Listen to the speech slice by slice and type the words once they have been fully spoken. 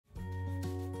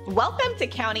Welcome to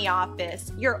County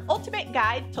Office, your ultimate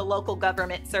guide to local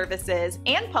government services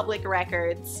and public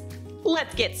records.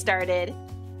 Let's get started.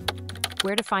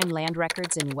 Where to find land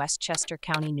records in Westchester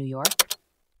County, New York?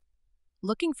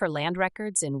 Looking for land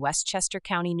records in Westchester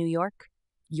County, New York?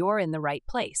 You're in the right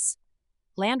place.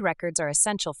 Land records are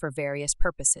essential for various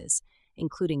purposes,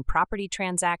 including property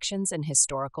transactions and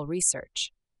historical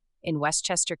research. In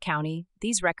Westchester County,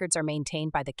 these records are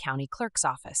maintained by the County Clerk's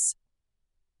Office.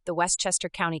 The Westchester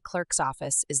County Clerk's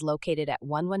Office is located at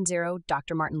 110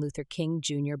 Dr. Martin Luther King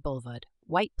Jr. Boulevard,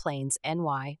 White Plains,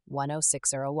 NY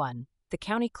 10601. The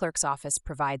County Clerk's Office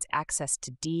provides access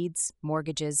to deeds,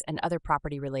 mortgages, and other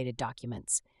property-related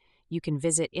documents. You can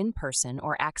visit in person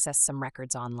or access some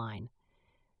records online.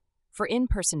 For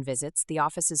in-person visits, the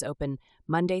office is open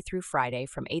Monday through Friday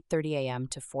from 8:30 a.m.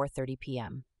 to 4:30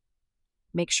 p.m.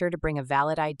 Make sure to bring a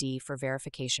valid ID for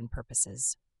verification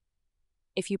purposes.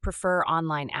 If you prefer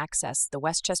online access, the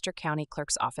Westchester County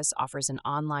Clerk's Office offers an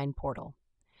online portal.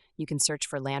 You can search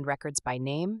for land records by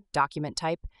name, document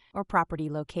type, or property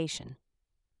location.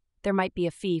 There might be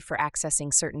a fee for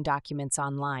accessing certain documents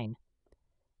online.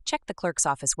 Check the Clerk's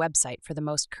Office website for the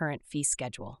most current fee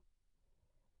schedule.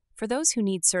 For those who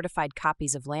need certified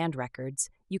copies of land records,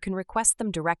 you can request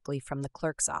them directly from the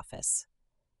Clerk's Office.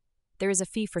 There is a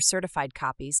fee for certified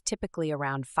copies, typically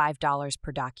around $5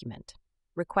 per document.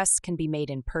 Requests can be made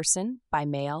in person, by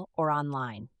mail, or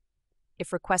online.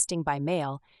 If requesting by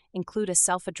mail, include a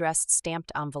self-addressed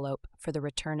stamped envelope for the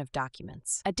return of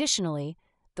documents. Additionally,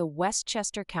 the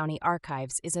Westchester County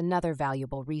Archives is another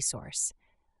valuable resource.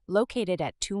 Located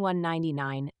at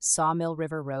 2199 Sawmill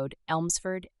River Road,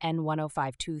 Elmsford,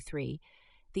 N10523,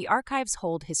 the archives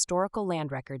hold historical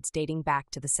land records dating back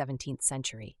to the 17th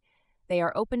century. They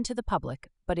are open to the public,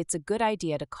 but it's a good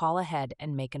idea to call ahead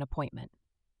and make an appointment.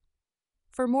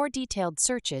 For more detailed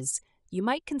searches, you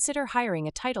might consider hiring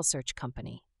a title search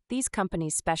company. These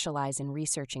companies specialize in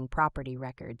researching property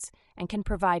records and can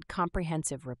provide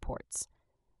comprehensive reports.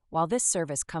 While this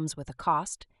service comes with a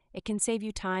cost, it can save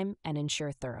you time and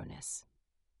ensure thoroughness.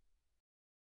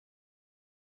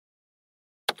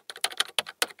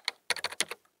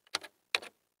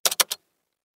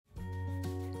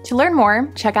 To learn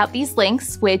more, check out these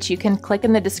links, which you can click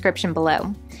in the description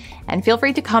below. And feel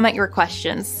free to comment your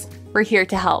questions. We're here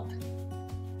to help.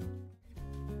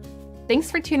 Thanks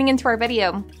for tuning into our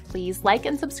video. Please like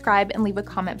and subscribe and leave a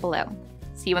comment below.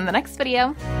 See you in the next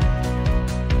video.